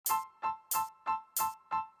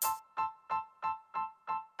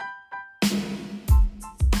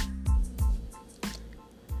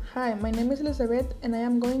Hi, my name is Elizabeth, and I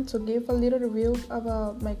am going to give a little review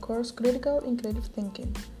about my course Critical and Creative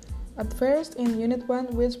Thinking. At first, in Unit 1,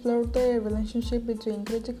 we explored the relationship between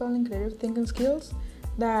critical and creative thinking skills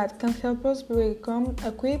that can help us become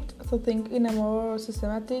equipped to think in a more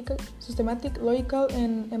systematic, logical,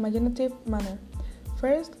 and imaginative manner.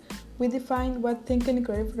 First, we defined what thinking and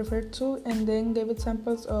creative refer to, and then gave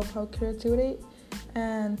examples of how creativity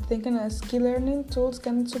and thinking as key learning tools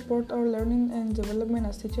can support our learning and development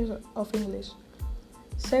as teachers of English.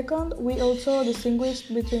 Second, we also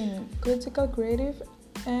distinguished between critical creative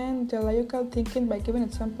and dialogical thinking by giving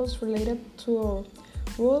examples related to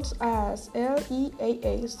rules as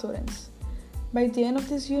LEAA students. By the end of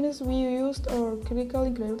this unit, we used our critical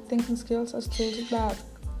and creative thinking skills as tools that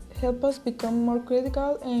help us become more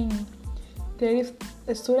critical and creative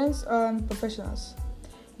students and professionals.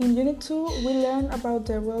 In Unit 2, we learned about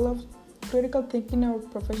the role of critical thinking or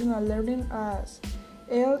professional learning as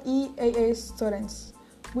LEAA students.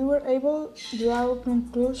 We were able to draw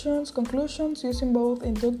conclusions using both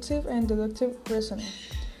inductive and deductive reasoning.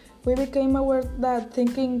 We became aware that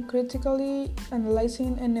thinking critically,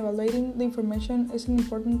 analyzing, and evaluating the information is an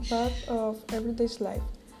important part of everyday life.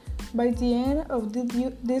 By the end of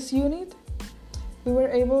this unit, we were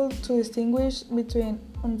able to distinguish between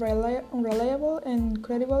unreliable and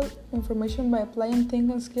credible information by applying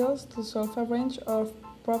thinking skills to solve a range of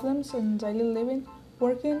problems in daily living,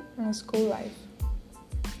 working, and school life.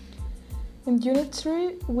 In Unit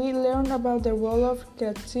 3, we learned about the role of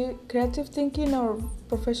creative thinking or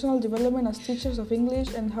professional development as teachers of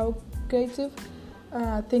English and how creative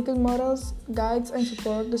thinking models, guides, and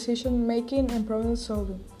support decision making and problem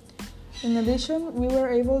solving. In addition, we were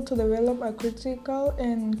able to develop a critical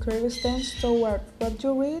and creative stance toward what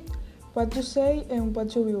you read, what you say, and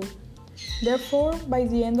what you view. Therefore, by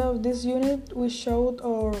the end of this unit, we showed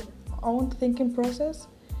our own thinking process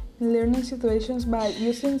in learning situations by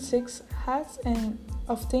using 6 hats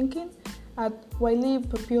of thinking, a widely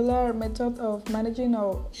popular method of managing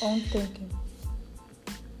our own thinking.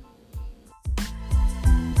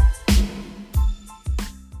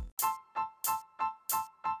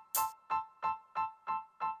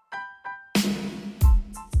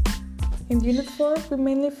 In Unit 4, we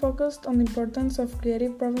mainly focused on the importance of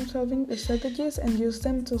creative problem-solving strategies and used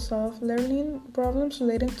them to solve learning problems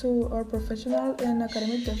related to our professional and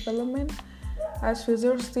academic development as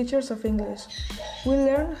future teachers of English. We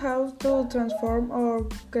learned how to transform our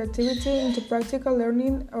creativity into practical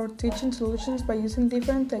learning or teaching solutions by using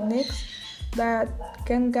different techniques that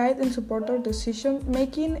can guide and support our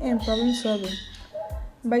decision-making and problem-solving.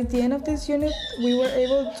 By the end of this unit, we were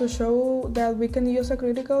able to show that we can use a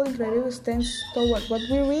critical and creative stance toward what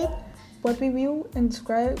we read, what we view, and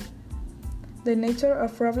describe the nature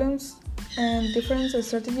of problems and different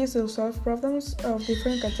strategies to solve problems of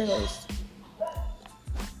different categories.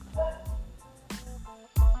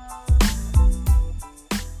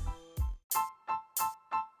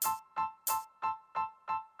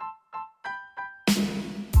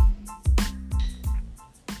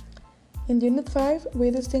 In Unit 5, we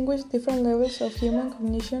distinguish different levels of human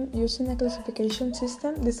cognition using a classification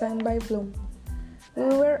system designed by Bloom.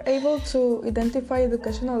 We were able to identify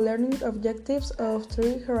educational learning objectives of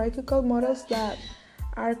 3 hierarchical models that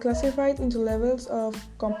are classified into levels of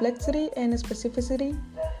complexity and specificity.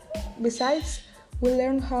 Besides, we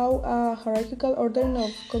learned how a hierarchical ordering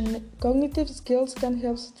of cognitive skills can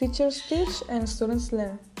help teachers teach and students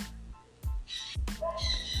learn.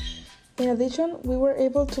 In addition, we were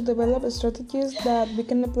able to develop strategies that we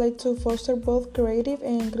can apply to foster both creative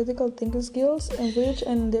and critical thinking skills, enrich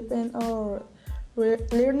and deepen our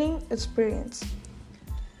learning experience.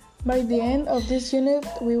 By the end of this unit,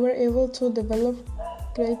 we were able to develop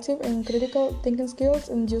creative and critical thinking skills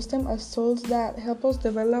and use them as tools that help us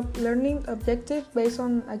develop learning objectives based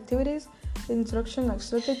on activities, the instruction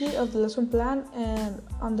strategy of the lesson plan, and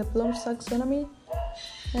on the Bloom's taxonomy,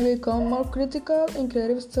 and become more critical and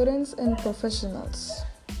creative students and professionals.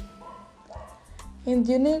 In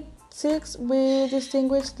Unit 6, we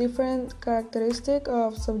distinguish different characteristics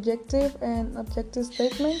of subjective and objective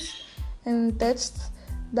statements and texts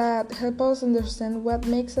that help us understand what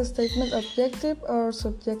makes a statement objective or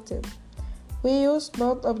subjective. We use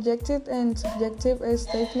both objective and subjective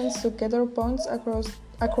statements to gather points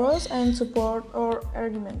across and support our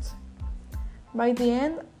arguments. By the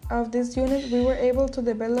end of this unit, we were able to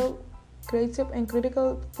develop creative and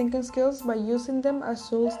critical thinking skills by using them as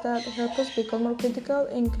tools that help us become more critical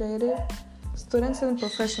and creative students and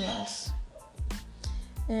professionals.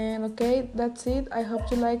 And okay, that's it. I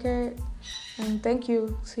hope you like it, and thank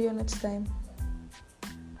you. See you next time.